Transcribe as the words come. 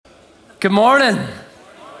Good morning.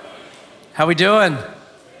 How we doing?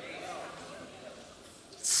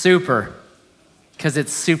 Super, because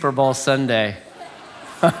it's Super Bowl Sunday.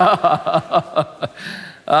 Who's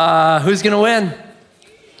gonna win?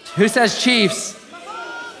 Who says Chiefs?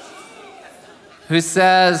 Who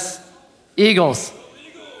says Eagles?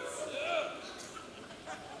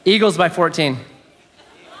 Eagles by 14.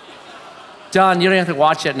 Done, you don't have to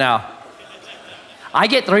watch it now. I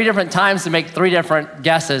get 3 different times to make 3 different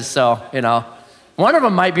guesses, so, one of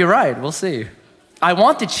them might be right, we'll see. I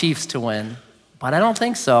want the Chiefs to win, but I don't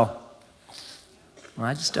think so.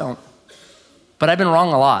 I just don't. But I've been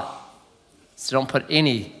wrong a lot, so don't put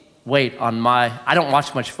any weight on I don't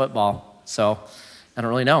watch much football, so I don't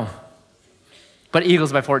really know. But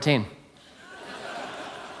Eagles by 14.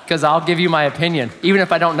 Because I'll give you my opinion, even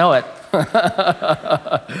if I don't know it.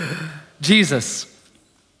 Jesus.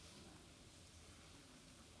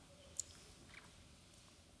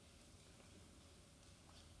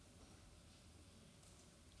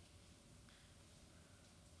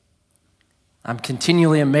 I'm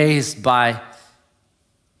continually amazed by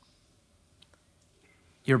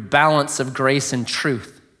your balance of grace and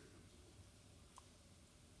truth.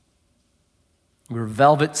 We're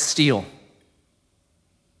velvet steel.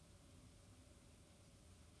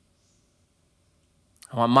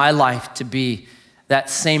 I want my life to be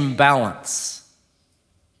that same balance,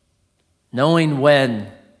 knowing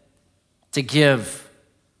when to give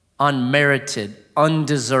unmerited,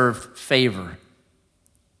 undeserved favor,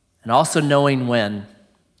 and also knowing when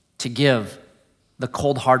to give the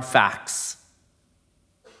cold, hard facts,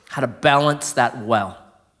 how to balance that well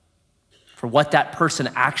for what that person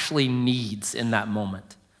actually needs in that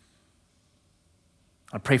moment.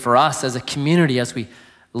 I pray for us as a community as we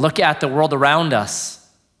look at the world around us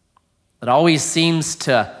that always seems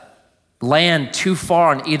to land too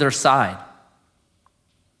far on either side.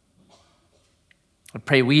 I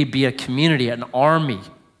pray we be a community, an army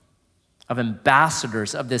of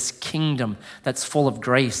ambassadors of this kingdom that's full of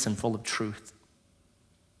grace and full of truth.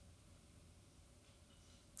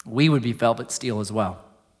 We would be velvet steel as well.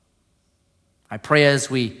 I pray as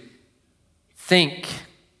we think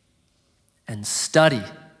and study,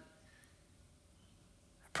 I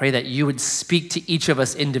pray that you would speak to each of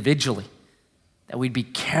us individually, that we'd be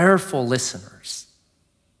careful listeners,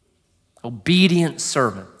 obedient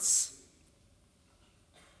servants,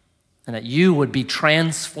 and that you would be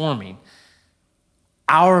transforming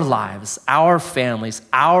our lives, our families,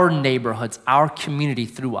 our neighborhoods, our community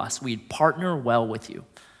through us. We'd partner well with you.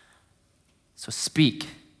 So speak.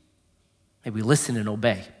 May we listen and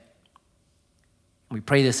obey. We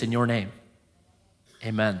pray this in your name.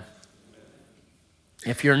 Amen.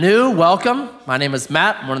 If you're new, welcome. My name is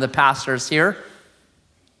Matt. I'm one of the pastors here.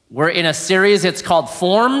 We're in a series, it's called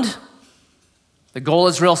Formed. The goal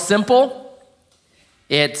is real simple.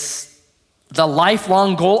 It's the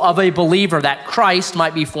lifelong goal of a believer that Christ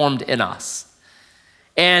might be formed in us.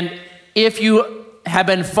 And if you have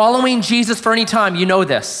been following Jesus for any time, you know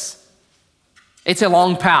this. It's a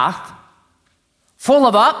long path, full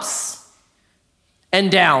of ups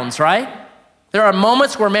and downs, right? There are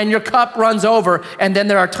moments where, man, your cup runs over, and then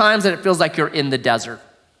there are times that it feels like you're in the desert.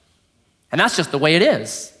 And that's just the way it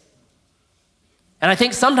is. And I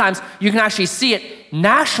think sometimes you can actually see it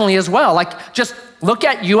nationally as well. Like, just look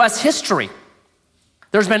at U.S. history.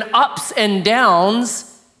 There's been ups and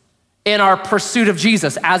downs in our pursuit of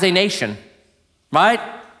Jesus as a nation, right?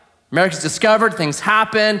 America's discovered, things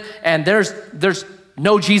happen, and there's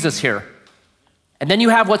no Jesus here. And then you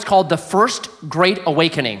have what's called the First Great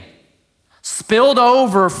Awakening. Spilled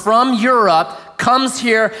over from Europe, comes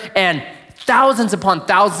here, and thousands upon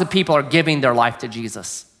thousands of people are giving their life to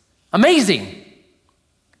Jesus. Amazing.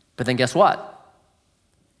 But then guess what?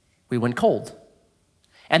 We went cold.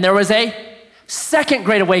 And there was a Second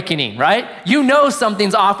Great Awakening, right? You know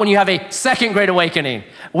something's off when you have a Second Great Awakening.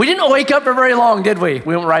 We didn't wake up for very long, did we?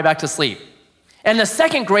 We went right back to sleep. And the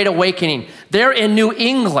Second Great Awakening, there in New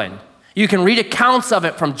England, you can read accounts of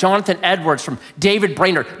it from Jonathan Edwards, from David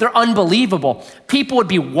Brainerd. They're unbelievable. People would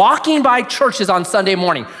be walking by churches on Sunday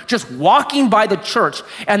morning, just walking by the church,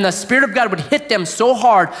 and the Spirit of God would hit them so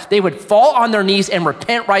hard, they would fall on their knees and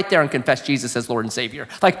repent right there and confess Jesus as Lord and Savior.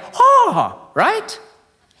 Like, right?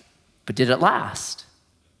 But did it last?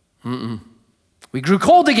 We grew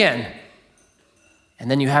cold again. And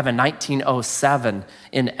then you have in 1907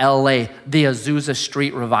 in LA, the Azusa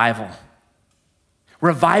Street Revival.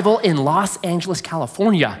 Revival in Los Angeles,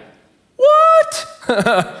 California.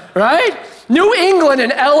 What? Right? New England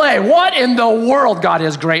and LA. What in the world? God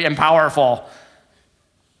is great and powerful.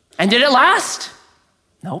 And did it last?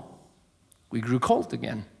 Nope. We grew cold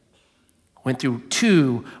again. Went through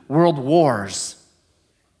 2 world wars.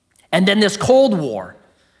 And then this Cold War.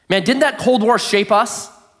 Man, didn't that Cold War shape us?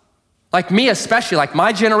 Like me especially, like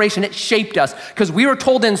my generation, it shaped us because we were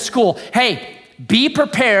told in school, hey, be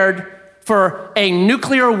prepared for a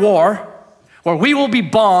nuclear war where we will be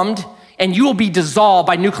bombed and you will be dissolved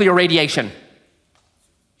by nuclear radiation.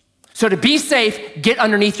 So to be safe, get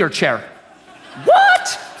underneath your chair.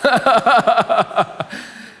 What?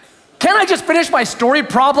 Can't I just finish my story?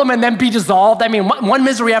 Problem and then be dissolved? I mean, one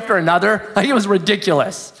misery after another. Like, it was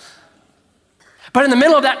ridiculous. But in the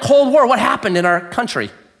middle of that Cold War, what happened in our country?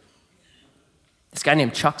 This guy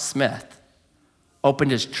named Chuck Smith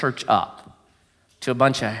opened his church up to a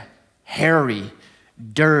bunch of hairy,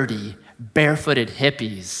 dirty, barefooted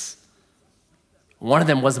hippies. One of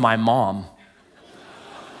them was my mom.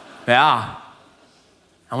 Yeah.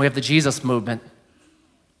 And we have the Jesus movement.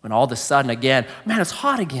 When all of a sudden again, man, it's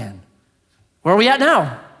hot again. Where are we at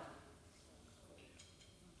now?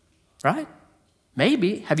 Right?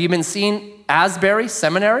 Maybe. Have you been seeing Asbury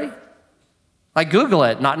Seminary? Like, Google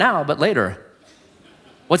it, not now, but later.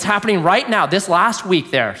 What's happening right now, this last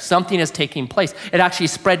week there, something is taking place. It actually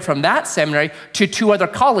spread from that seminary to 2 other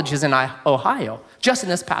colleges in Ohio, just in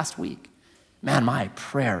this past week. Man, my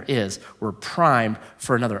prayer is we're primed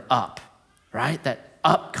for another up, right? That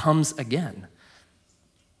up comes again.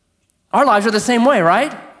 Our lives are the same way,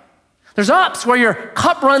 right? There's ups where your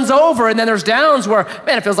cup runs over, and then there's downs where,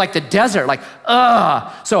 man, it feels like the desert, like,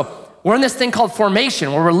 So we're in this thing called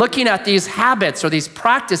formation, where we're looking at these habits or these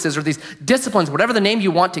practices or these disciplines, whatever the name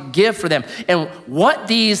you want to give for them. And what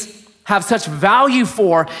these have such value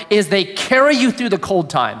for is they carry you through the cold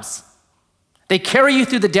times. They carry you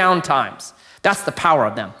through the down times. That's the power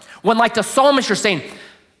of them. When, like the psalmist, you're saying,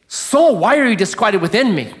 soul, why are you disquieted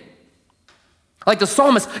within me? Like the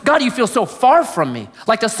psalmist, God, you feel so far from me.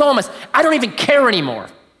 Like the psalmist, I don't even care anymore.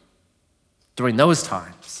 During those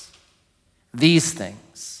times, these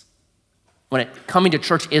things, when coming to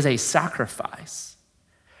church is a sacrifice,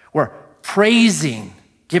 where praising,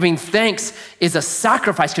 giving thanks is a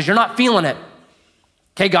sacrifice because you're not feeling it.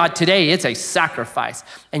 Okay, God, today it's a sacrifice.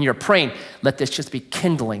 And you're praying, let this just be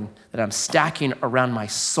kindling that I'm stacking around my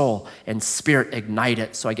soul and spirit ignite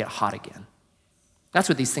it so I get hot again. That's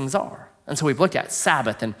what these things are. And so we've looked at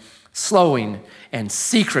Sabbath and slowing and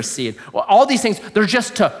secrecy and all these things. They're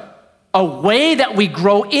just a way that we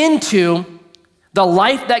grow into the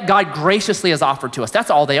life that God graciously has offered to us. That's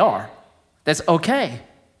all they are. That's okay.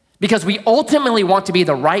 Because we ultimately want to be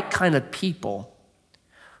the right kind of people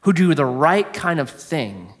who do the right kind of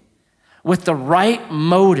thing with the right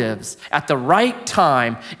motives at the right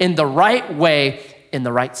time, in the right way, in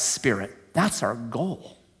the right spirit. That's our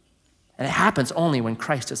goal. And it happens only when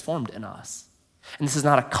Christ is formed in us. And this is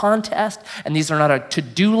not a contest, and these are not a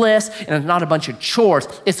to-do list, and it's not a bunch of chores.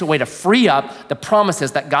 It's a way to free up the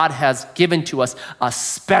promises that God has given to us,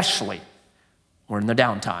 especially when we're in the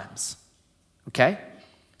down times. Okay?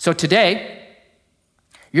 So today,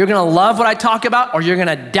 you're gonna love what I talk about, or you're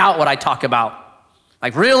gonna doubt what I talk about.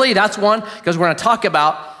 Like, really? That's one? Because we're gonna talk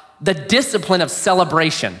about the discipline of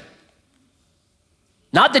celebration.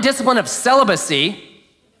 Not the discipline of celibacy,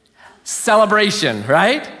 celebration,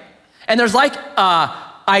 right? And there's like an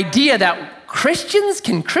idea that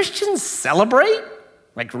can Christians celebrate?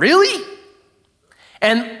 Like, really?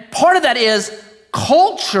 And part of that is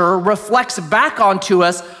culture reflects back onto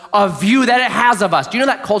us a view that it has of us. Do you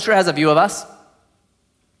know that culture has a view of us?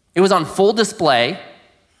 It was on full display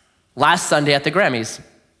last Sunday at the Grammys.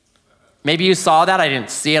 Maybe you saw that. I didn't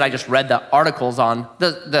see it. I just read the articles on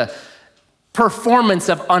the performance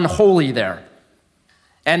of Unholy there.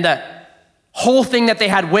 And the whole thing that they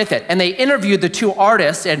had with it. And they interviewed the 2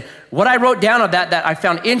 artists, and what I wrote down of that I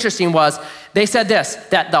found interesting was they said this,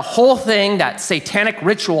 that the whole thing, that satanic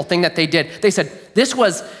ritual thing that they did, they said, this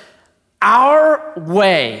was our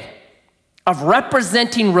way of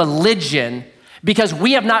representing religion because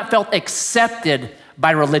we have not felt accepted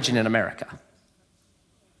by religion in America.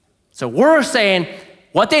 So we're saying,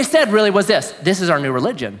 what they said really was this is our new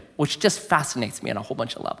religion, which just fascinates me on a whole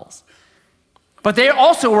bunch of levels. But they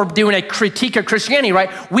also were doing a critique of Christianity, right?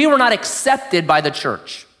 We were not accepted by the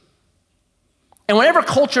church. And whenever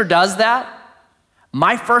culture does that,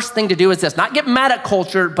 my first thing to do is this, not get mad at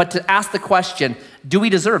culture, but to ask the question, do we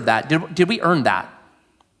deserve that? Did we earn that?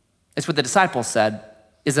 It's what the disciples said,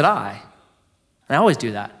 is it I? And I always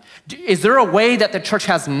do that. Is there a way that the church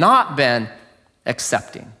has not been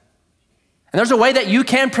accepting? And there's a way that you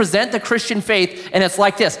can present the Christian faith, and it's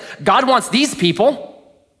like this. God wants these people,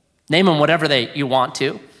 name them whatever you want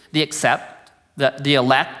to, the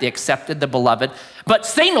elect, the accepted, the beloved, but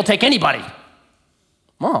Satan will take anybody.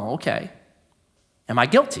 Oh, okay. Am I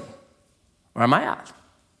guilty? Where am I at?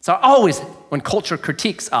 So always, when culture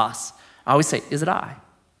critiques us, I always say, is it I?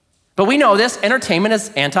 But we know this, entertainment is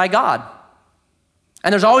anti-God.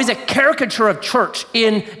 And there's always a caricature of church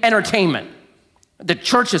in entertainment. The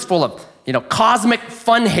church is full of, cosmic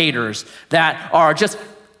fun haters that are just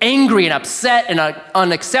angry and upset and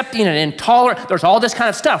unaccepting and intolerant. There's all this kind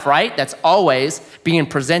of stuff, right? That's always being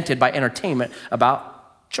presented by entertainment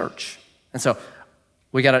about church. And so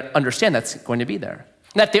we got to understand that's going to be there.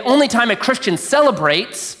 That the only time a Christian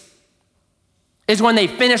celebrates is when they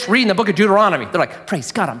finish reading the book of Deuteronomy. They're like,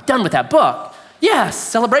 praise God, I'm done with that book. Yes,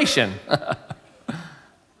 celebration.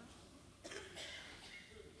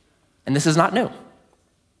 And this is not new.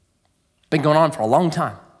 Been going on for a long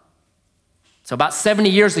time. So about 70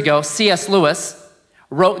 years ago, C.S. Lewis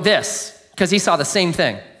wrote this because he saw the same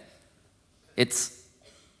thing. It's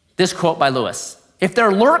this quote by Lewis. If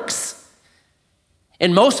there lurks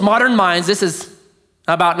in most modern minds, this is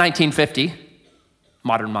about 1950,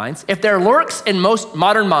 modern minds. If there lurks in most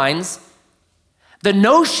modern minds the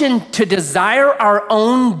notion to desire our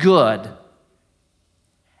own good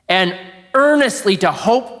and earnestly to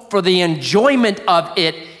hope for the enjoyment of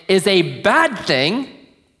it is a bad thing,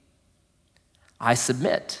 I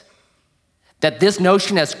submit that this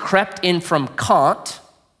notion has crept in from Kant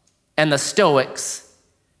and the Stoics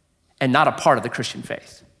and not a part of the Christian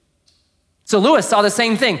faith. So Lewis saw the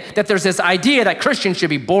same thing, that there's this idea that Christians should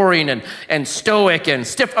be boring and stoic and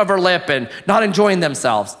stiff upper lip and not enjoying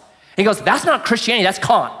themselves. And he goes, that's not Christianity, that's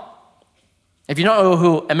Kant. If you don't know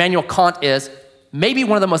who Immanuel Kant is, maybe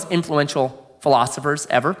one of the most influential philosophers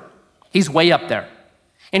ever. He's way up there.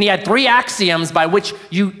 And he had 3 axioms by which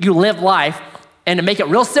you live life. And to make it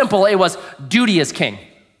real simple, it was duty is king.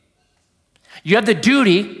 You have the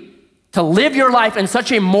duty to live your life in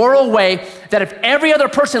such a moral way that if every other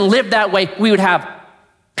person lived that way, we would have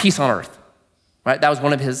peace on earth, right? That was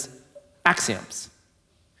one of his axioms.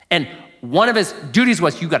 And one of his duties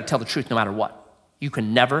was you got to tell the truth no matter what. You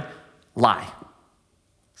can never lie.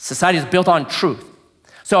 Society is built on truth.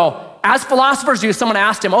 So as philosophers do, someone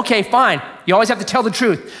asked him, okay, fine, you always have to tell the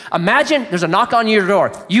truth. Imagine there's a knock on your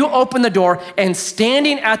door. You open the door, and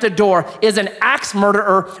standing at the door is an axe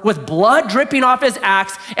murderer with blood dripping off his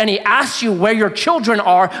axe, and he asks you where your children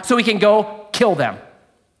are so he can go kill them.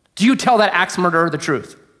 Do you tell that axe murderer the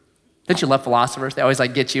truth? Don't you love philosophers? They always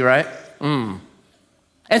get you, right? And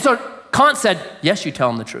so Kant said, yes, you tell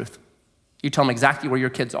them the truth. You tell them exactly where your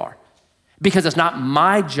kids are. Because it's not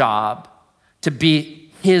my job to be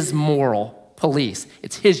his moral police.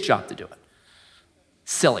 It's his job to do it.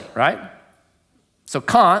 Silly, right? So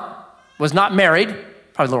Kant was not married,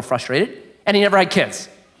 probably a little frustrated, and he never had kids.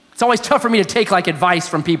 It's always tough for me to take advice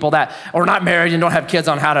from people that are not married and don't have kids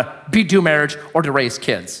on how to do marriage or to raise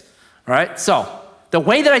kids, all right? So the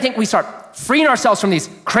way that I think we start freeing ourselves from these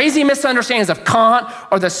crazy misunderstandings of Kant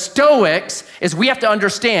or the Stoics is we have to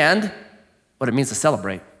understand what it means to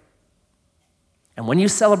celebrate. And when you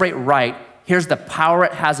celebrate right, here's the power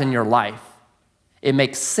it has in your life. It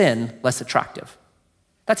makes sin less attractive.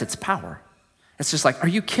 That's its power. It's just are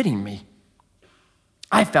you kidding me?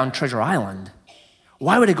 I found Treasure Island.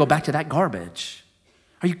 Why would I go back to that garbage?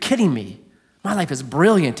 Are you kidding me? My life is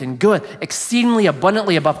brilliant and good, exceedingly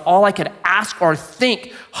abundantly above all I could ask or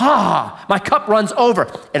think. My cup runs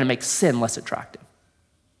over, and it makes sin less attractive.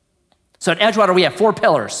 So at Edgewater, we have 4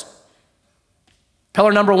 pillars.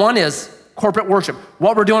 Pillar number 1 is corporate worship.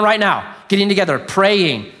 What we're doing right now, getting together,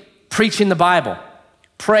 praying, preaching the Bible,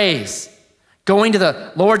 praise, going to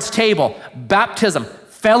the Lord's table, baptism,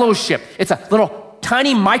 fellowship. It's a little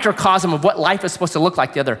tiny microcosm of what life is supposed to look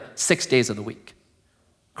like the other 6 days of the week.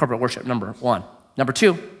 Corporate worship, number 1. Number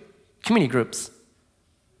 2, community groups.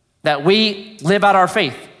 That we live out our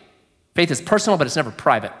faith. Faith is personal, but it's never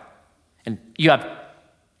private. And you have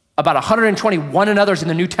about 120 one another's in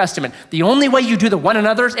the New Testament. The only way you do the one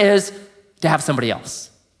another's is to have somebody else,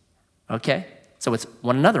 okay? So it's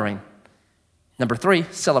one anothering. Number 3,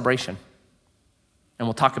 celebration. And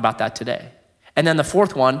we'll talk about that today. And then the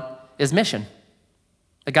 4th one is mission.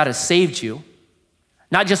 That God has saved you,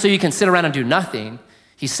 not just so you can sit around and do nothing.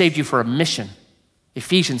 He saved you for a mission.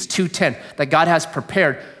 Ephesians 2:10, that God has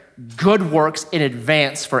prepared good works in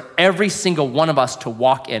advance for every single one of us to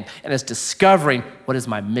walk in, and is discovering, what is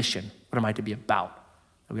my mission? What am I to be about?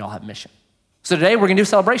 And we all have mission. So today we're gonna do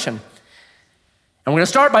celebration. And we're gonna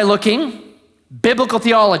start by looking biblical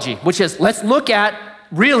theology, which is, let's look at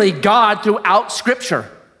really God throughout Scripture.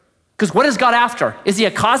 Because what is God after? Is he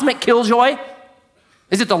a cosmic killjoy?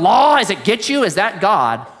 Is it the law? Is it get you? Is that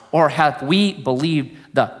God? Or have we believed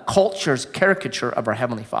the culture's caricature of our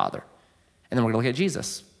Heavenly Father? And then we're gonna look at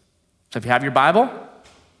Jesus. So if you have your Bible,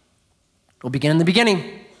 we'll begin in the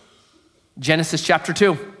beginning. Genesis chapter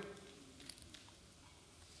 2.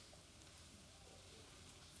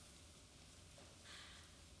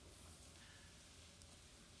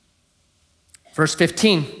 Verse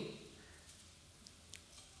 15.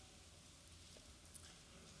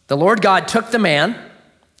 The Lord God took the man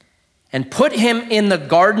and put him in the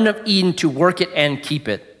Garden of Eden to work it and keep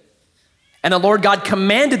it. And the Lord God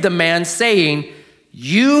commanded the man, saying,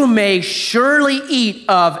 you may surely eat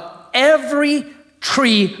of every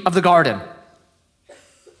tree of the garden.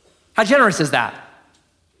 How generous is that?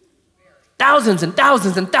 Thousands and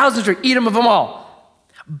thousands and thousands of trees, eat them of them all.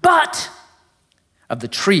 But of the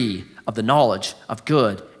tree of the knowledge of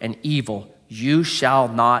good and evil, you shall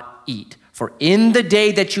not eat. For in the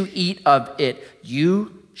day that you eat of it,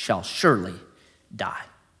 you shall surely die.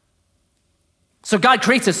 So God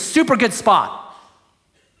creates a super good spot.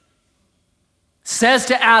 Says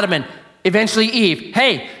to Adam and eventually Eve,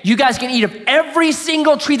 hey, you guys can eat of every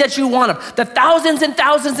single tree that you want of, the thousands and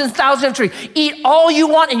thousands and thousands of trees. Eat all you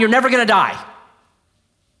want and you're never gonna die.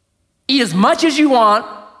 Eat as much as you want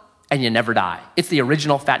and you never die. It's the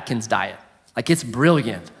original Fatkins diet. Like, it's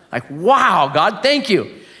brilliant. Like, wow, God, thank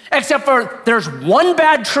you. Except for there's one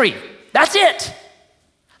bad tree. That's it.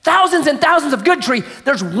 Thousands and thousands of good trees.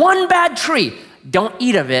 There's one bad tree. Don't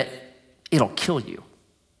eat of it. It'll kill you.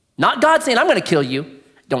 Not God saying, I'm gonna kill you.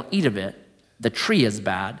 Don't eat of it. The tree is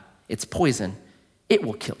bad. It's poison. It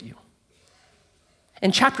will kill you.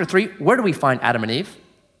 In chapter 3, where do we find Adam and Eve?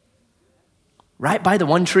 Right by the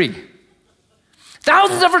one tree.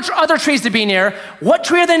 Thousands of other trees to be near. What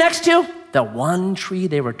tree are they next to? The one tree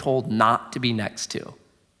they were told not to be next to.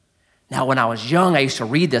 Now, when I was young, I used to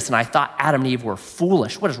read this and I thought Adam and Eve were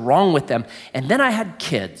foolish. What is wrong with them? And then I had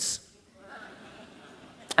kids.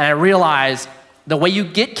 And I realized the way you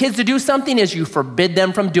get kids to do something is you forbid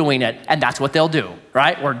them from doing it, and that's what they'll do,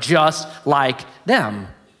 right? We're just like them.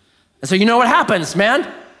 And so you know what happens,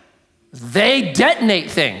 man? They detonate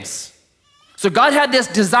things. So God had this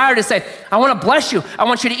desire to say, I want to bless you. I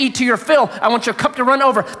want you to eat to your fill. I want your cup to run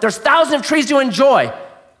over. There's thousands of trees to enjoy.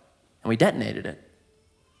 And we detonated it.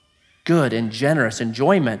 Good and generous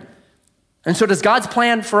enjoyment. And so does God's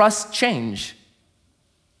plan for us change?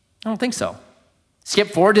 I don't think so. Skip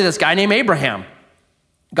forward to this guy named Abraham.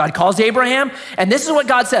 God calls Abraham, and this is what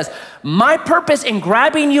God says. My purpose in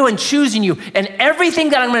grabbing you and choosing you and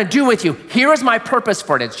everything that I'm going to do with you, here is my purpose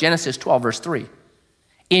for it. It's Genesis 12, verse 3.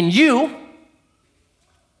 In you,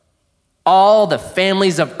 all the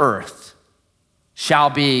families of earth shall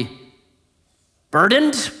be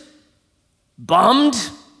burdened, bummed,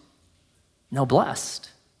 no, blessed.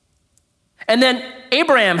 And then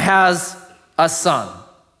Abraham has a son.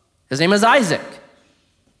 His name is Isaac.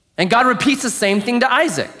 And God repeats the same thing to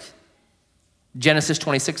Isaac. Genesis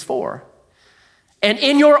 26:4. And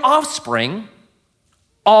in your offspring,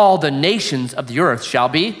 all the nations of the earth shall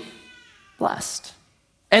be blessed.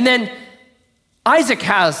 And then Isaac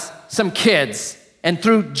has some kids. And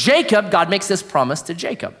through Jacob, God makes this promise to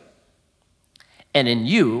Jacob. And in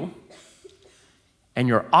you and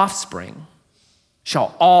your offspring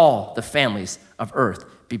shall all the families of earth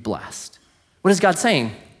be blessed. What is God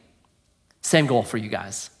saying? Same goal for you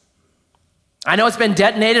guys. I know it's been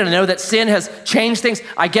detonated. I know that sin has changed things.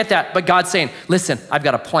 I get that. But God's saying, listen, I've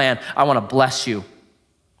got a plan. I want to bless you.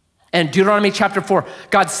 And Deuteronomy chapter 4,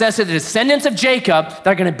 God says to the descendants of Jacob,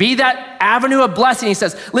 they're going to be that avenue of blessing. He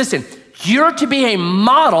says, listen, you're to be a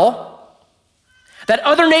model that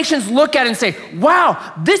other nations look at and say,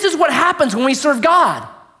 wow, this is what happens when we serve God.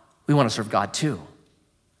 We want to serve God too.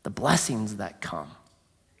 The blessings that come.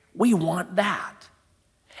 We want that.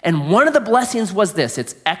 And one of the blessings was this.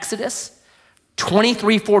 It's Exodus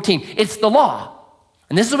 23:14. It's the law.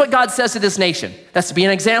 And this is what God says to this nation. That's to be an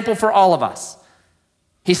example for all of us.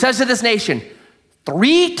 He says to this nation,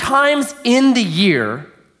 3 times in the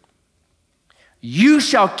year, you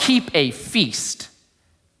shall keep a feast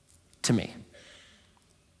to me.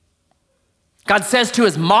 God says to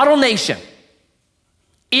his model nation,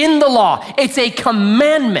 in the law, it's a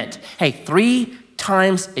commandment. Hey, 3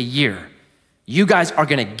 times a year, you guys are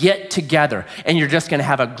gonna get together and you're just gonna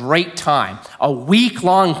have a great time. A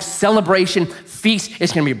week-long celebration feast.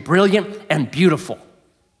 It's gonna be brilliant and beautiful.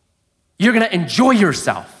 You're gonna enjoy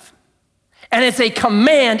yourself. And it's a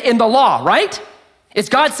command in the law, right? It's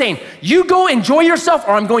God saying, you go enjoy yourself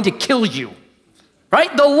or I'm going to kill you,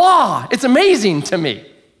 right? The law, it's amazing to me.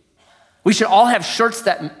 We should all have shirts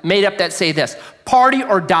that made up that say this, party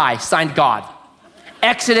or die, signed God.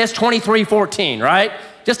 Exodus 23:14, right?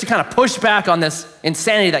 Just to kind of push back on this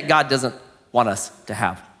insanity that God doesn't want us to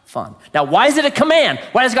have fun. Now, why is it a command?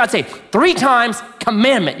 Why does God say 3 times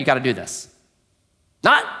commandment, you gotta do this?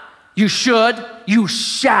 Not, you should, you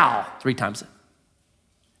shall, 3 times.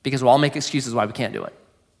 Because we'll all make excuses why we can't do it.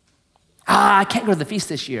 I can't go to the feast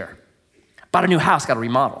this year. Bought a new house, got to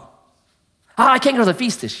remodel. I can't go to the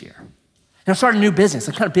feast this year. I started a new business,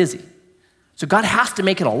 I'm kind of busy. So God has to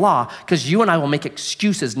make it a law because you and I will make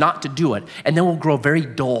excuses not to do it, and then we'll grow very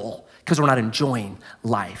dull because we're not enjoying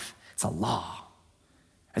life. It's a law.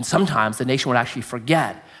 And sometimes the nation would actually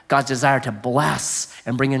forget God's desire to bless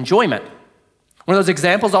and bring enjoyment. One of those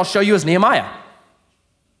examples I'll show you is Nehemiah.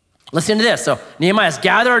 Listen to this. So Nehemiah's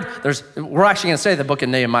gathered. We're actually going to study the book of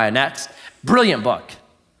Nehemiah next. Brilliant book.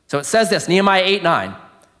 So it says this, Nehemiah 8:9.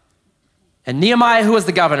 And Nehemiah, who was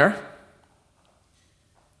the governor,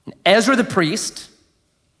 and Ezra the priest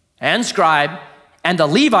and scribe, and the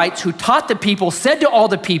Levites who taught the people said to all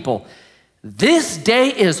the people, this day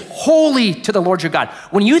is holy to the Lord your God.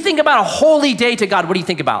 When you think about a holy day to God, what do you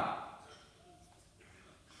think about?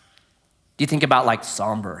 Do you think about like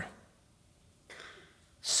somber,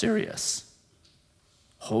 serious,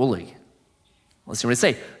 holy? Listen what I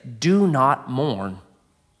say. Do not mourn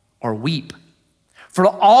or weep. For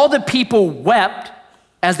all the people wept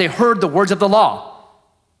as they heard the words of the law.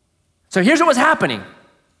 So here's what was happening.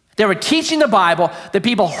 They were teaching the Bible, the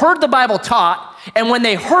people heard the Bible taught, and when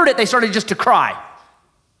they heard it, they started just to cry.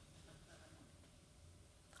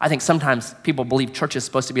 I think sometimes people believe church is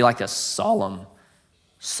supposed to be like this solemn,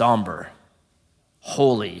 somber,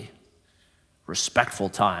 holy, respectful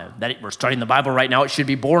time. That we're studying the Bible right now, it should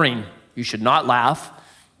be boring. You should not laugh.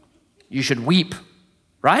 You should weep,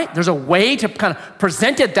 right? There's a way to kind of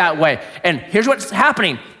present it that way. And here's what's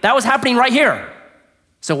happening. That was happening right here.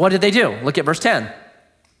 So what did they do? Look at verse 10.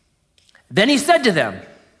 Then he said to them,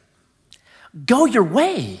 go your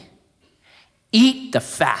way, eat the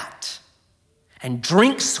fat, and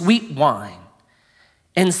drink sweet wine,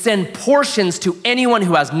 and send portions to anyone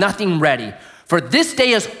who has nothing ready. For this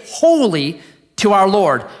day is holy to our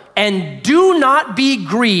Lord, and do not be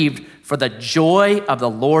grieved, for the joy of the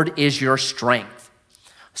Lord is your strength.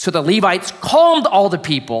 So the Levites calmed all the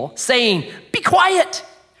people, saying, be quiet,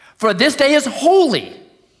 for this day is holy.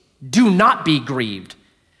 Do not be grieved.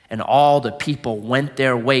 And all the people went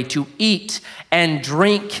their way to eat and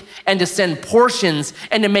drink and to send portions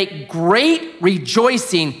and to make great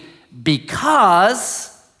rejoicing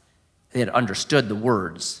because they had understood the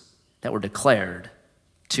words that were declared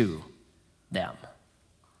to them.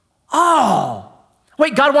 Oh,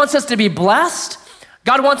 wait, God wants us to be blessed?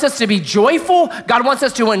 God wants us to be joyful? God wants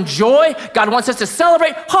us to enjoy? God wants us to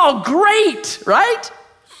celebrate? Oh, great, right?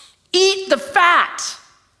 Eat the fat.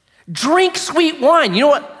 Drink sweet wine. You know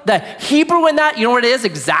what the Hebrew in that, you know what it is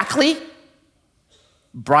exactly?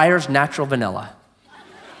 Breyer's Natural Vanilla.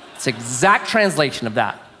 It's the exact translation of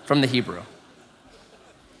that from the Hebrew.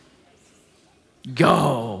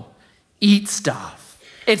 Go, eat stuff.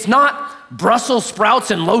 It's not Brussels sprouts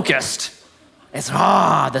and locust. It's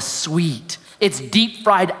the sweet. It's deep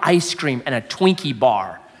fried ice cream and a Twinkie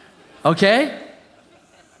bar, okay?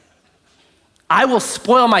 I will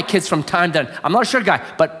spoil my kids from time to time. I'm not a sugar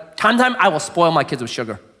guy, but time to time, I will spoil my kids with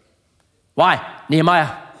sugar. Why?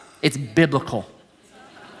 Nehemiah, it's biblical.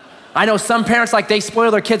 I know some parents, like, they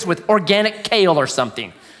spoil their kids with organic kale or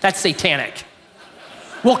something. That's satanic.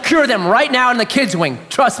 We'll cure them right now in the kids' wing.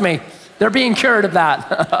 Trust me, they're being cured of that.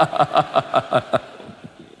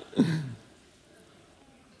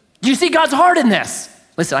 Do you see God's heart in this?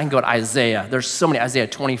 Listen, I can go to Isaiah. There's so many, Isaiah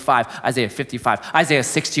 25, Isaiah 55, Isaiah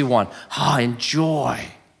 61. Enjoy,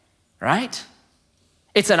 right?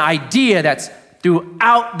 It's an idea that's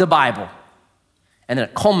throughout the Bible, and then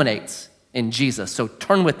it culminates in Jesus. So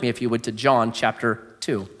turn with me, if you would, to John chapter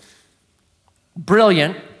 2.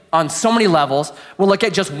 Brilliant on so many levels. We'll look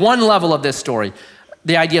at just one level of this story,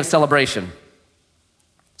 the idea of celebration.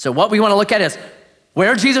 So what we want to look at is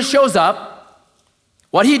where Jesus shows up,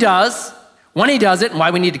 what he does, when he does it, and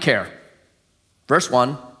why we need to care. Verse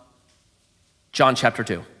 1, John chapter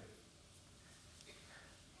 2.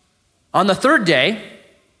 On the third day,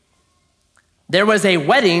 there was a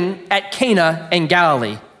wedding at Cana in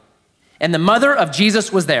Galilee, and the mother of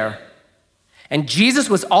Jesus was there. And Jesus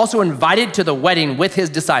was also invited to the wedding with his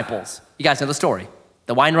disciples. You guys know the story.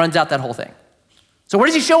 The wine runs out, that whole thing. So where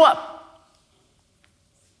does he show up?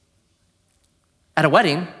 At a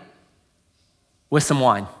wedding with some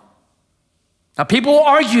wine. Now, people will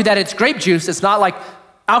argue that it's grape juice. It's not like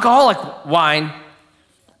alcoholic wine.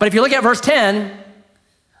 But if you look at verse 10,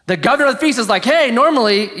 the governor of the feast is like, hey,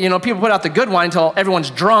 normally, people put out the good wine until everyone's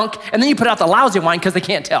drunk, and then you put out the lousy wine because they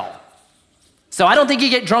can't tell. So I don't think you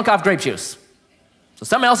get drunk off grape juice. So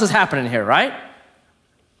something else is happening here, right?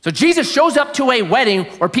 So Jesus shows up to a wedding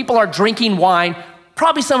where people are drinking wine.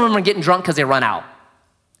 Probably some of them are getting drunk because they run out.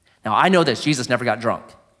 Now, I know this, Jesus never got drunk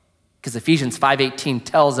because Ephesians 5:18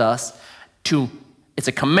 tells us it's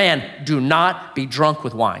a command, do not be drunk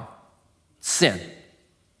with wine. Sin,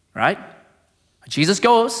 right? Jesus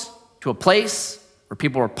goes to a place where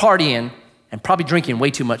people were partying and probably drinking way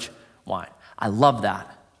too much wine. I love that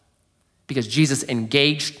because Jesus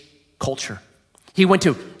engaged culture. He went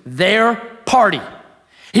to their party.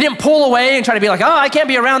 He didn't pull away and try to be like, oh, I can't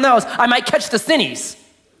be around those. I might catch the sinnies.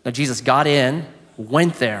 No, Jesus got in,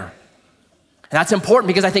 went there. And that's important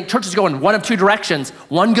because I think churches go in one of two directions,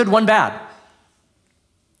 one good, one bad.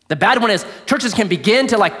 The bad one is churches can begin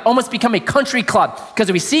to like almost become a country club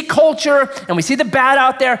because we see culture and we see the bad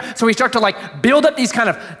out there, so we start to like build up these kind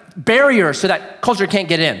of barriers so that culture can't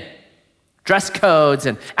get in. Dress codes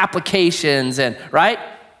and applications and right?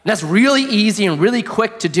 And that's really easy and really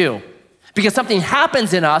quick to do because something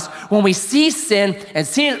happens in us when we see sin and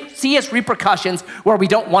see its repercussions where we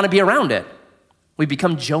don't want to be around it. We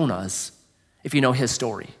become Jonahs, if you know his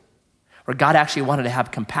story, where God actually wanted to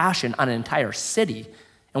have compassion on an entire city.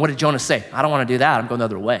 And what did Jonah say? I don't want to do that. I'm going the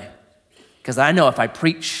other way. Because I know if I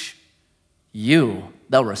preach you,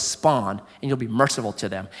 they'll respond and you'll be merciful to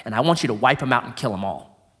them. And I want you to wipe them out and kill them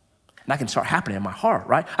all. And that can start happening in my heart,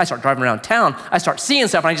 right? I start driving around town. I start seeing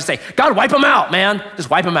stuff and I just say, God, wipe them out, man. Just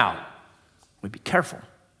wipe them out. We be careful.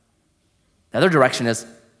 The other direction is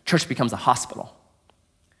church becomes a hospital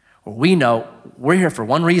where we know we're here for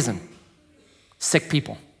one reason, sick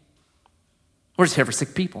people. We're just here for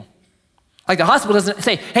sick people. Like the hospital doesn't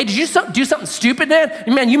say, hey, did you do something stupid, man?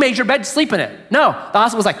 Man, you made your bed, sleep in it. No, the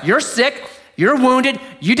hospital's like, you're sick, you're wounded,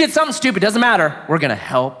 you did something stupid, doesn't matter. We're gonna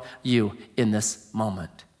help you in this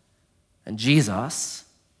moment. And Jesus,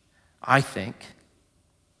 I think,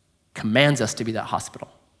 commands us to be that hospital.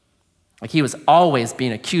 Like he was always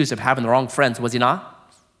being accused of having the wrong friends, was he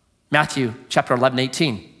not? Matthew chapter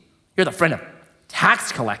 11:18. You're the friend of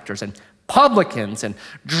tax collectors and publicans and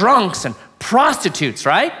drunks and prostitutes,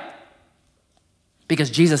 right? Because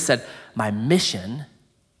Jesus said, my mission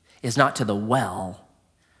is not to the well,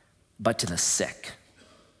 but to the sick.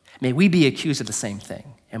 May we be accused of the same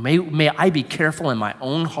thing. And may I be careful in my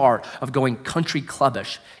own heart of going country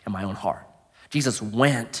clubbish in my own heart. Jesus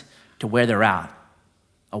went to where they're at,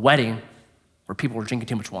 a wedding where people were drinking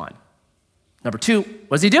too much wine. Number two,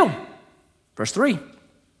 what does he do? Verse 3.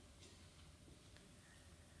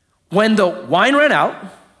 When the wine ran out,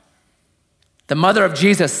 the mother of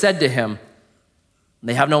Jesus said to him,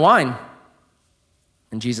 they have no wine.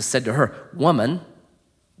 And Jesus said to her, woman,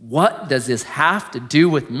 what does this have to do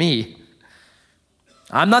with me?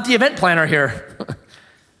 I'm not the event planner here.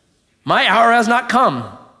 My hour has not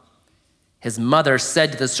come. His mother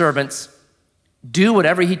said to the servants, do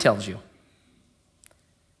whatever he tells you.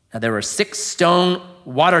 Now there were 6 stone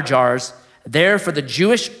water jars there for the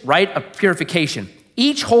Jewish rite of purification,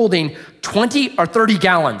 each holding 20 or 30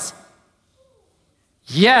 gallons.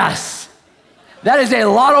 Yes. That is a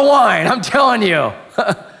lot of wine, I'm telling you.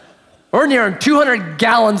 We're near 200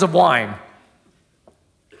 gallons of wine.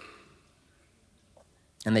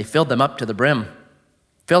 And they filled them up to the brim.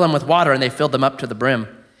 Fill them with water, and they filled them up to the brim.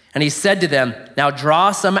 And he said to them, now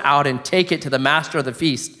draw some out and take it to the master of the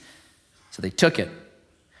feast. So they took it.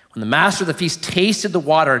 When the master of the feast tasted the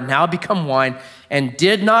water, now become wine, and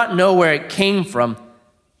did not know where it came from,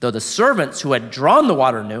 though the servants who had drawn the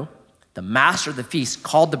water knew, the master of the feast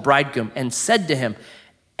called the bridegroom and said to him,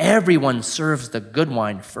 everyone serves the good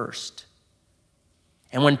wine first.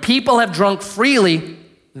 And when people have drunk freely,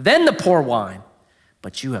 then the poor wine.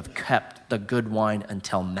 But you have kept the good wine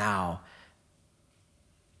until now.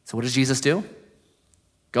 So what does Jesus do?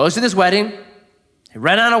 Goes to this wedding. He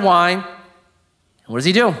ran out of wine. And what does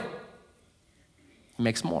he do? He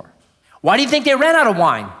makes more. Why do you think they ran out of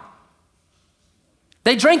wine?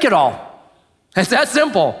 They drank it all. It's that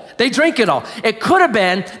simple. They drink it all. It could have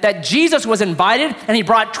been that Jesus was invited and he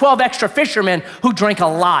brought 12 extra fishermen who drank a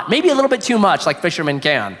lot, maybe a little bit too much like fishermen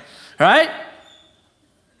can, right?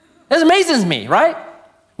 This amazes me, right?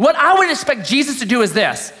 What I would expect Jesus to do is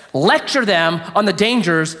this, lecture them on the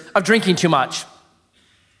dangers of drinking too much.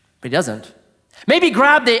 But he doesn't. Maybe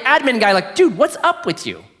grab the admin guy like, dude, what's up with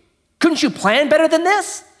you? Couldn't you plan better than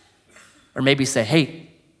this? Or maybe say, hey,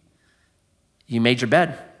 you made your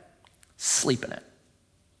bed. Sleep in it.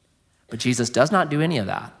 But Jesus does not do any of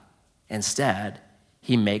that. Instead,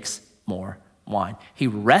 he makes more wine. He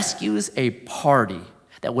rescues a party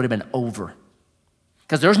that would have been over.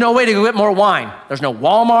 Because there's no way to go get more wine. There's no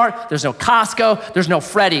Walmart, there's no Costco, there's no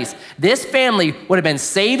Freddy's. This family would have been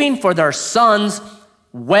saving for their son's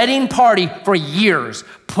wedding party for years,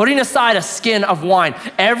 putting aside a skin of wine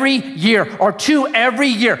every year or two every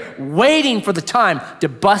year, waiting for the time to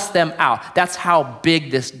bust them out. That's how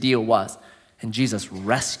big this deal was. And Jesus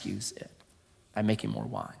rescues it by making more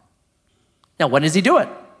wine. Now, when does he do it?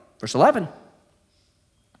 Verse 11.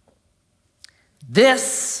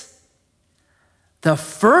 This, the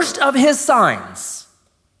first of his signs,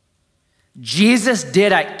 Jesus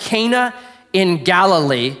did at Cana in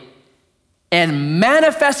Galilee and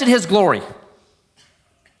manifested his glory.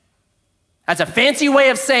 That's a fancy way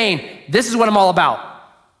of saying, this is what I'm all about.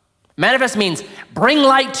 Manifest means bring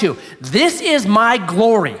light to. This is my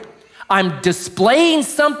glory. I'm displaying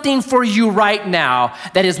something for you right now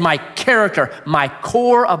that is my character, my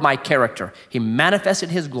core of my character. He manifested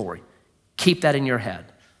his glory. Keep that in your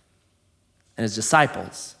head. And his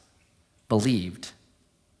disciples believed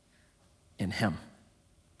in him.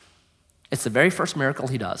 It's the very first miracle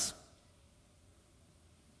he does.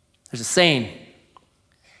 There's a saying,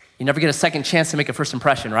 you never get a second chance to make a first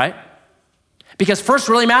impression, right? Because first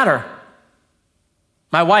really matter.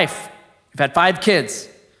 My wife, we've had 5 kids.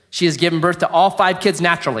 She has given birth to all 5 kids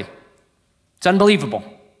naturally. It's unbelievable.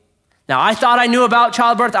 Now, I thought I knew about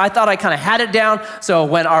childbirth. I thought I kind of had it down. So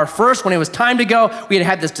when it was time to go, we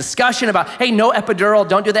had this discussion about, hey, no epidural,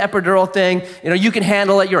 don't do the epidural thing. You can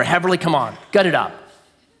handle it. You're a Heverly, come on, gut it up.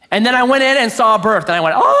 And then I went in and saw a birth, and I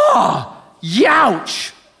went, oh,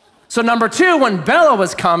 youch. So number 2, when Bella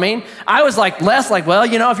was coming, I was well,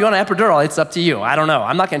 if you want an epidural, it's up to you. I don't know.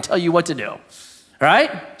 I'm not going to tell you what to do, right?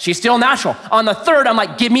 She's still natural. On the 3rd, I'm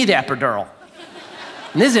like, give me the epidural.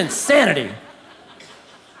 And this is insanity.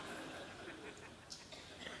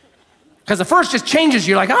 Because the first just changes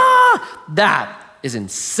you. You're like, that is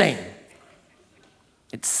insane.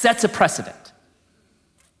 It sets a precedent.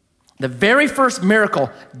 The very first miracle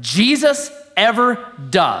Jesus ever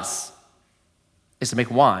does is to make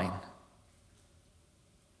wine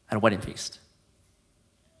at a wedding feast,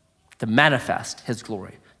 to manifest his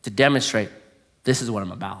glory, to demonstrate this is what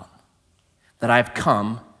I'm about, that I've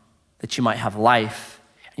come that you might have life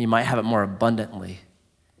and you might have it more abundantly.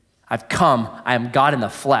 I've come, I am God in the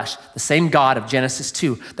flesh, the same God of Genesis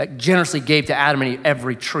 2 that generously gave to Adam and Eve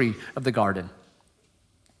every tree of the garden.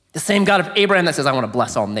 The same God of Abraham that says, I want to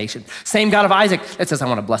bless all nations. Same God of Isaac that says, I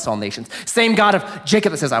want to bless all nations. Same God of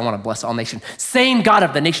Jacob that says, I want to bless all nations. Same God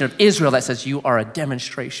of the nation of Israel that says, you are a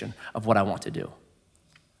demonstration of what I want to do.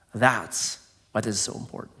 That's why this is so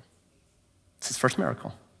important. It's his first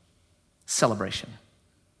miracle. Celebration,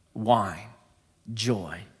 wine,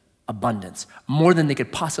 joy, abundance, more than they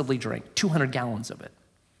could possibly drink, 200 gallons of it.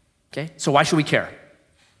 Okay, so why should we care?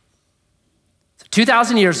 So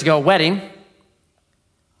 2,000 years ago, a wedding,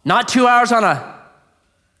 not 2 hours on a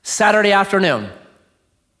Saturday afternoon.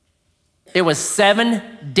 It was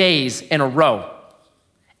 7 days in a row.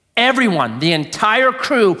 Everyone, the entire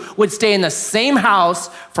crew, would stay in the same house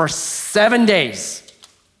for 7 days.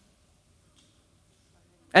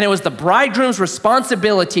 And it was the bridegroom's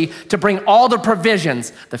responsibility to bring all the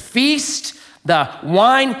provisions, the feast, the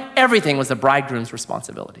wine, everything was the bridegroom's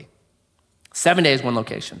responsibility. 7 days, one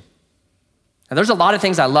location. Now, there's a lot of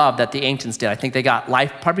things I love that the ancients did. I think they got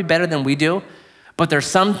life probably better than we do, but there's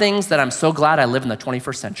some things that I'm so glad I live in the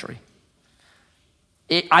 21st century.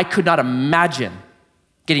 I could not imagine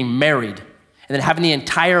getting married and then having the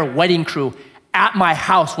entire wedding crew at my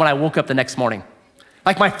house when I woke up the next morning.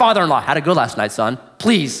 Like my father-in-law, how'd it go last night, son?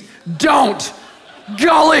 Please, don't.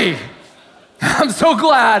 Golly. I'm so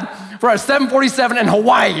glad for our 747 in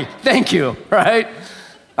Hawaii. Thank you, right?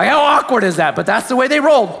 Like how awkward is that? But that's the way they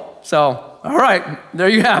rolled. So, all right, there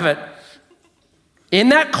you have it. In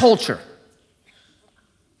that culture,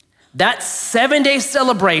 that 7-day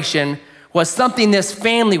celebration was something this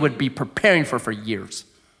family would be preparing for years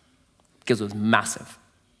because it was massive.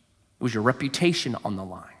 It was your reputation on the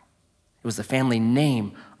line. It was the family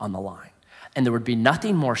name on the line. And there would be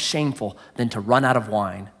nothing more shameful than to run out of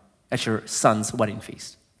wine at your son's wedding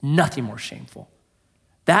feast. Nothing more shameful.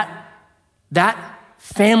 That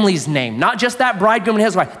family's name, not just that bridegroom and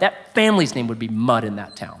his wife, that family's name would be mud in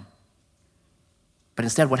that town. But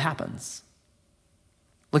instead, what happens?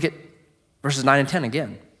 Look at verses 9 and 10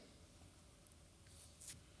 again.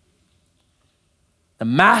 The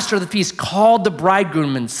master of the feast called the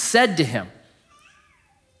bridegroom and said to him,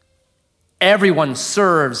 everyone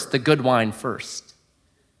serves the good wine first.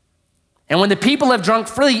 And when the people have drunk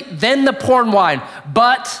freely, then the poor wine.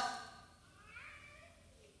 But,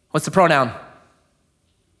 what's the pronoun?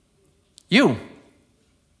 You.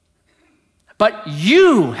 But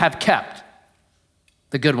you have kept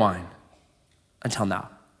the good wine until now.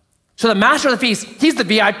 So the master of the feast, he's the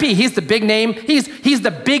VIP, he's the big name, he's the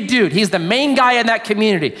big dude, he's the main guy in that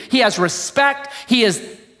community. He has respect, he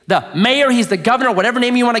is the mayor, he's the governor, whatever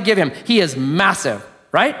name you want to give him. He is massive,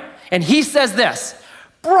 right? And he says this,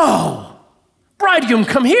 bro, bridegroom,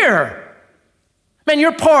 come here. Man,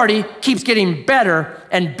 your party keeps getting better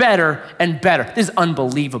and better and better. This is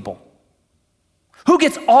unbelievable. Who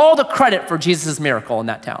gets all the credit for Jesus' miracle in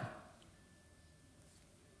that town?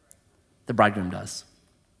 The bridegroom does.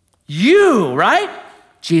 You, right?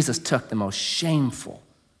 Jesus took the most shameful,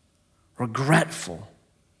 regretful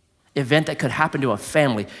event that could happen to a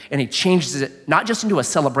family, and he changes it not just into a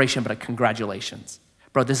celebration, but a congratulations.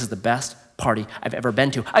 Bro, this is the best party I've ever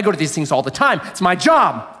been to. I go to these things all the time. It's my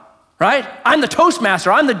job, right? I'm the Toastmaster.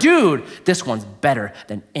 I'm the dude. This one's better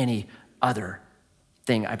than any other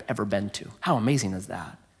thing I've ever been to. How amazing is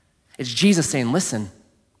that? It's Jesus saying, listen,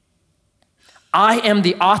 I am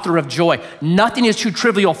the author of joy. Nothing is too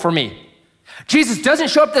trivial for me. Jesus doesn't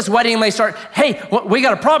show up at this wedding and they start, hey, we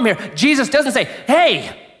got a problem here. Jesus doesn't say,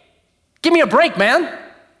 hey, give me a break, man.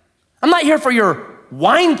 I'm not here for your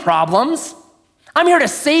wine problems. I'm here to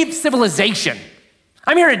save civilization.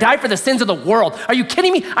 I'm here to die for the sins of the world. Are you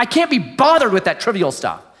kidding me? I can't be bothered with that trivial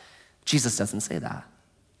stuff. Jesus doesn't say that.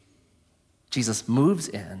 Jesus moves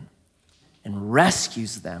in and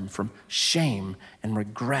rescues them from shame and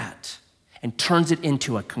regret and turns it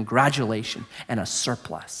into a congratulation and a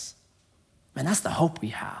surplus. Man, that's the hope we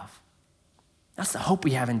have. That's the hope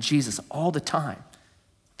we have in Jesus all the time.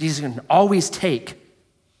 Jesus can always take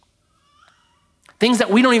things that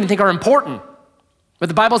we don't even think are important. But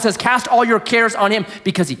the Bible says, cast all your cares on him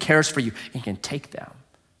because he cares for you. He can take them.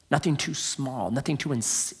 Nothing too small, nothing too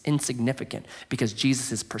insignificant, because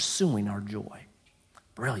Jesus is pursuing our joy.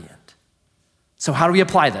 Brilliant. So how do we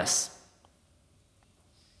apply this?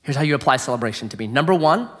 Here's how you apply celebration to me. Number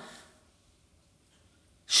one,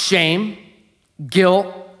 shame, guilt,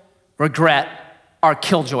 regret are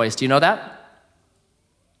killjoys. Do you know that?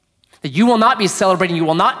 That you will not be celebrating, you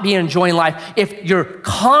will not be enjoying life if you're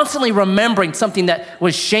constantly remembering something that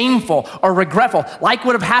was shameful or regretful, like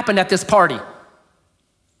would have happened at this party.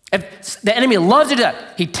 If the enemy loves to do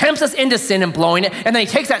that, he tempts us into sin and blowing it, and then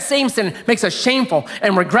he takes that same sin and makes us shameful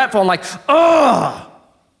and regretful and like, ugh.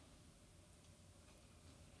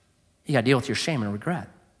 You gotta deal with your shame and regret.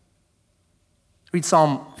 Read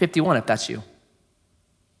Psalm 51 if that's you.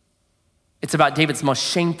 It's about David's most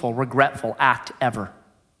shameful, regretful act ever.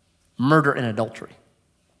 Murder and adultery.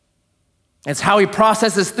 It's how he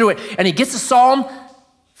processes through it. And he gets to Psalm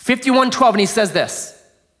 51:12 and he says this,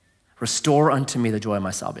 restore unto me the joy of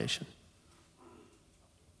my salvation.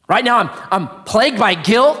 Right now I'm plagued by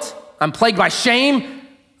guilt. I'm plagued by shame.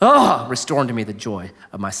 Restore unto me the joy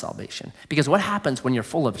of my salvation. Because what happens when you're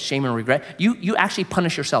full of shame and regret? You actually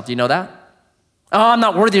punish yourself. Do you know that? Oh, I'm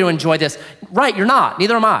not worthy to enjoy this. Right, you're not.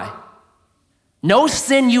 Neither am I. No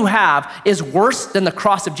sin you have is worse than the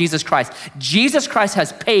cross of Jesus Christ. Jesus Christ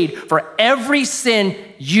has paid for every sin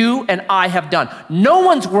you and I have done. No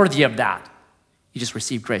one's worthy of that. You just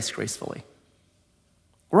receive grace gracefully.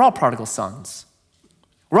 We're all prodigal sons.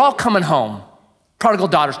 We're all coming home, prodigal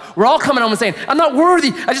daughters. We're all coming home and saying, I'm not worthy.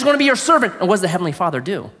 I just want to be your servant. And what does the Heavenly Father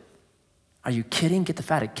do? Are you kidding? Get the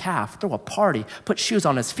fatted calf, throw a party, put shoes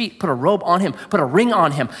on his feet, put a robe on him, put a ring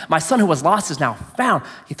on him. My son who was lost is now found.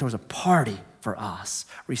 He throws a party for us.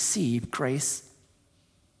 Receive grace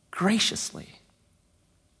graciously.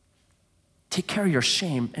 Take care of your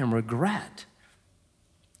shame and regret.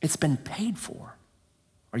 It's been paid for,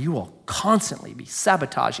 or you will constantly be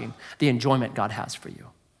sabotaging the enjoyment God has for you.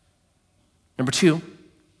 Number two,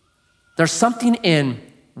 there's something in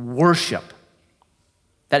worship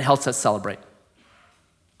that helps us celebrate.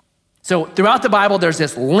 So throughout the Bible, there's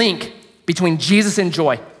this link between Jesus and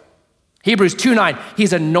joy. Hebrews 2:9,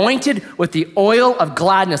 he's anointed with the oil of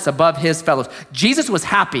gladness above his fellows. Jesus was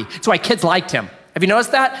happy. That's why kids liked him. Have you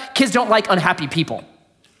noticed that? Kids don't like unhappy people,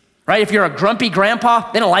 right? If you're a grumpy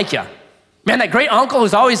grandpa, they don't like you. Man, that great uncle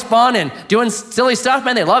who's always fun and doing silly stuff,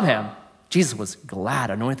 man, they love him. Jesus was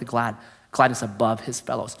glad, anointed gladness above his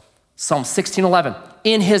fellows. Psalm 16:11,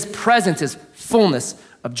 in his presence is fullness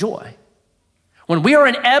of joy. When we are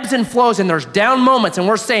in ebbs and flows and there's down moments and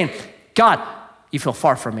we're saying, God, you feel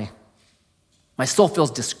far from me. My soul feels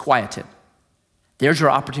disquieted. There's your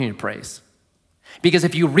opportunity to praise. Because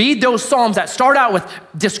if you read those Psalms that start out with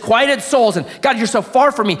disquieted souls and God, you're so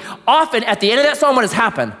far from me, often at the end of that Psalm, what has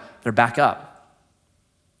happened? They're back up.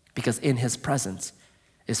 Because in his presence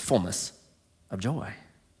is fullness of joy.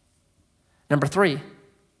 Number three,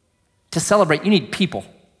 to celebrate, you need people.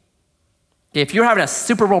 Okay, if you're having a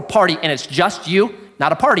Super Bowl party and it's just you,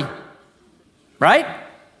 not a party, right?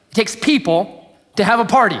 It takes people to have a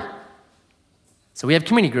party. So we have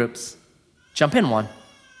community groups. Jump in one.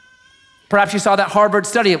 Perhaps you saw that Harvard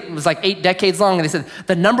study. It was like 8 decades long, and they said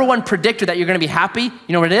the number one predictor that you're gonna be happy, you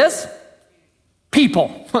know what it is?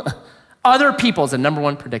 People. Other people is the number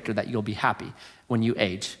one predictor that you'll be happy when you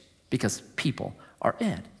age, because people are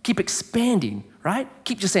it. Keep expanding, right?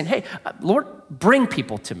 Keep just saying, hey, Lord, bring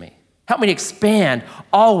people to me. Help me to expand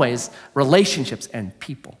always relationships and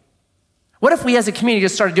people. What if we as a community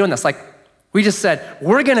just started doing this? Like we just said,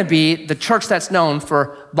 we're gonna be the church that's known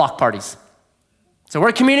for block parties. So we're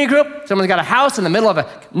a community group. Someone's got a house in the middle of a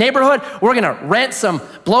neighborhood. We're gonna rent some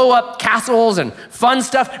blow up castles and fun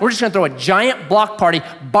stuff. We're just gonna throw a giant block party,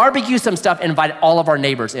 barbecue some stuff, and invite all of our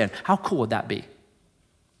neighbors in. How cool would that be?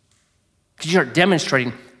 Because you're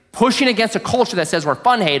demonstrating, pushing against a culture that says we're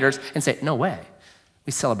fun haters and say, no way.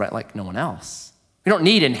 We celebrate like no one else. We don't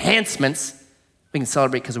need enhancements. We can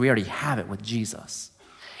celebrate because we already have it with Jesus.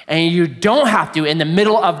 And you don't have to, in the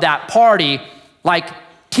middle of that party, like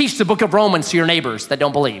teach the book of Romans to your neighbors that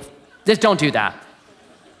don't believe. Just don't do that.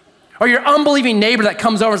 Or your unbelieving neighbor that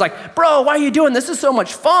comes over and is like, bro, why are you doing this? This is so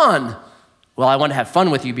much fun. Well, I want to have fun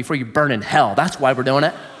with you before you burn in hell. That's why we're doing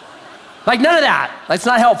it. Like none of that. That's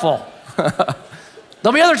not helpful.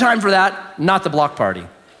 There'll be other time for that, not the block party.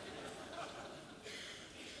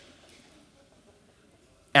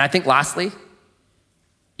 And I think lastly,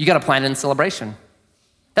 you got to plan in celebration.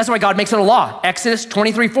 That's why God makes it a law. Exodus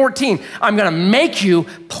 23:14. I'm gonna make you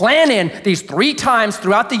plan in these 3 times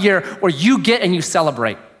throughout the year where you get and you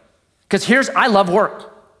celebrate. Because I love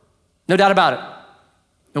work. No doubt about it.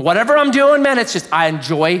 And whatever I'm doing, man, it's just, I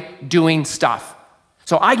enjoy doing stuff.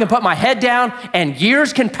 So I can put my head down and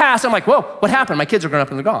years can pass. I'm like, whoa, what happened? My kids are grown up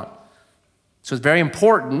and they're gone. So it's very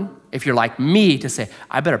important, if you're like me, to say,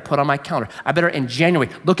 I better put on my calendar. I better in January,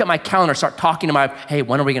 look at my calendar, start talking to hey,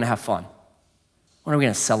 when are we gonna have fun? When are we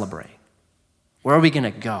gonna celebrate? Where are we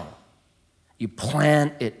gonna go? You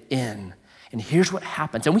plan it in. And here's what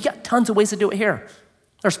happens. And we got tons of ways to do it here.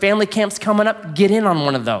 There's family camps coming up, get in on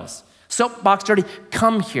one of those. Soapbox Dirty,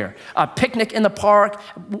 come here. A picnic in the park.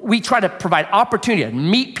 We try to provide opportunity to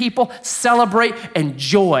meet people, celebrate,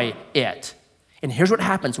 enjoy it. And here's what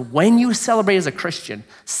happens. When you celebrate as a Christian,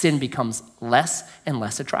 sin becomes less and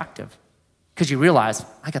less attractive because you realize,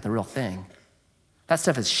 I got the real thing. That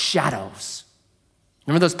stuff is shadows.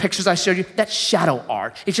 Remember those pictures I showed you? That's shadow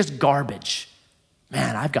art. It's just garbage.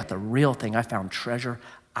 Man, I've got the real thing. I found Treasure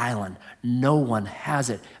Island. No one has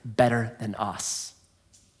it better than us.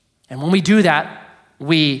 And when we do that,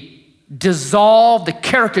 we dissolve the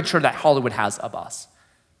caricature that Hollywood has of us.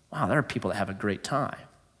 Wow, there are people that have a great time.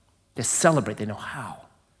 They celebrate, they know how.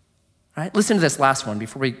 Right? Listen to this last one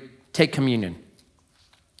before we take communion.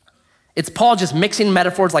 It's Paul just mixing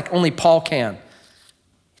metaphors like only Paul can.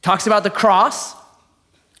 He talks about the cross,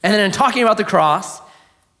 and then in talking about the cross,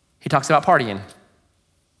 he talks about partying.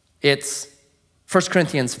 It's 1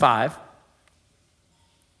 Corinthians 5,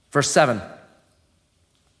 verse 7.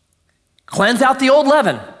 Cleanse out the old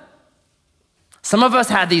leaven. Some of us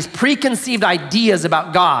had these preconceived ideas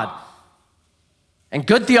about God. And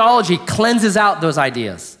good theology cleanses out those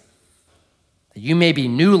ideas. That you may be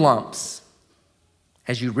new lumps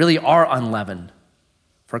as you really are unleavened.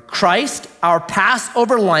 For Christ, our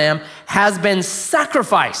Passover lamb, has been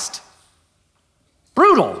sacrificed.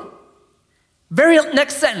 Brutal. Very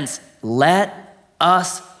next sentence. Let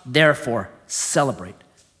us therefore celebrate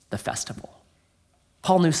the festival.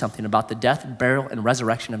 Paul knew something about the death, burial, and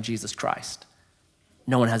resurrection of Jesus Christ.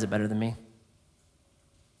 No one has it better than me.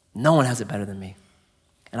 No one has it better than me.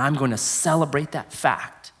 And I'm going to celebrate that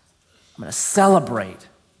fact. I'm going to celebrate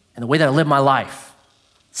in the way that I live my life.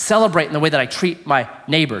 Celebrate in the way that I treat my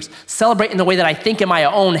neighbors. Celebrate in the way that I think in my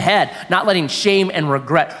own head, not letting shame and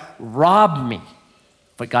regret rob me of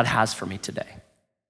what God has for me today.